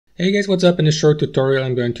Hey guys, what's up? In this short tutorial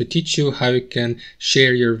I'm going to teach you how you can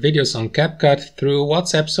share your videos on CapCut through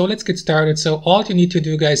WhatsApp. So let's get started. So all you need to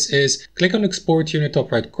do, guys, is click on export here in the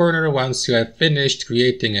top right corner once you have finished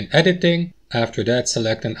creating and editing. After that,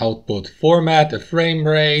 select an output format, the frame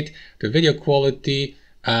rate, the video quality,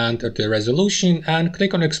 and the resolution, and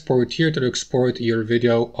click on export here to export your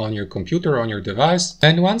video on your computer or on your device.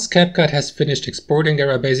 And once CapCut has finished exporting,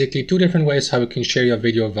 there are basically two different ways how you can share your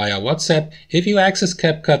video via WhatsApp. If you access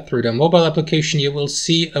CapCut through the mobile application, you will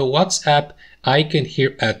see a WhatsApp icon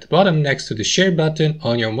here at the bottom next to the share button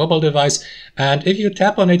on your mobile device, and if you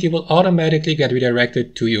tap on it, you will automatically get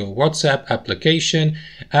redirected to your WhatsApp application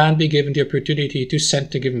and be given the opportunity to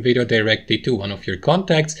send the given video directly to one of your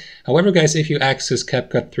contacts. However, guys, if you access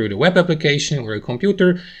CapCut through the web application or a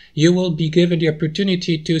computer, you will be given the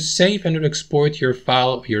opportunity to save and export your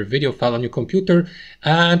file, your video file on your computer,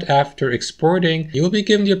 and after exporting, you will be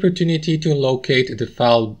given the opportunity to locate the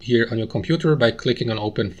file here on your computer by clicking on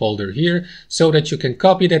open folder here, so that you can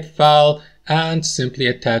copy that file and simply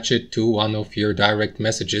attach it to one of your direct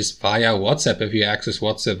messages via WhatsApp. If you access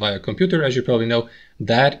WhatsApp via computer, as you probably know,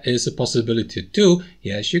 that is a possibility too.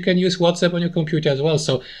 Yes, you can use WhatsApp on your computer as well.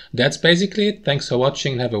 So that's basically it. Thanks for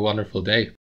watching and have a wonderful day.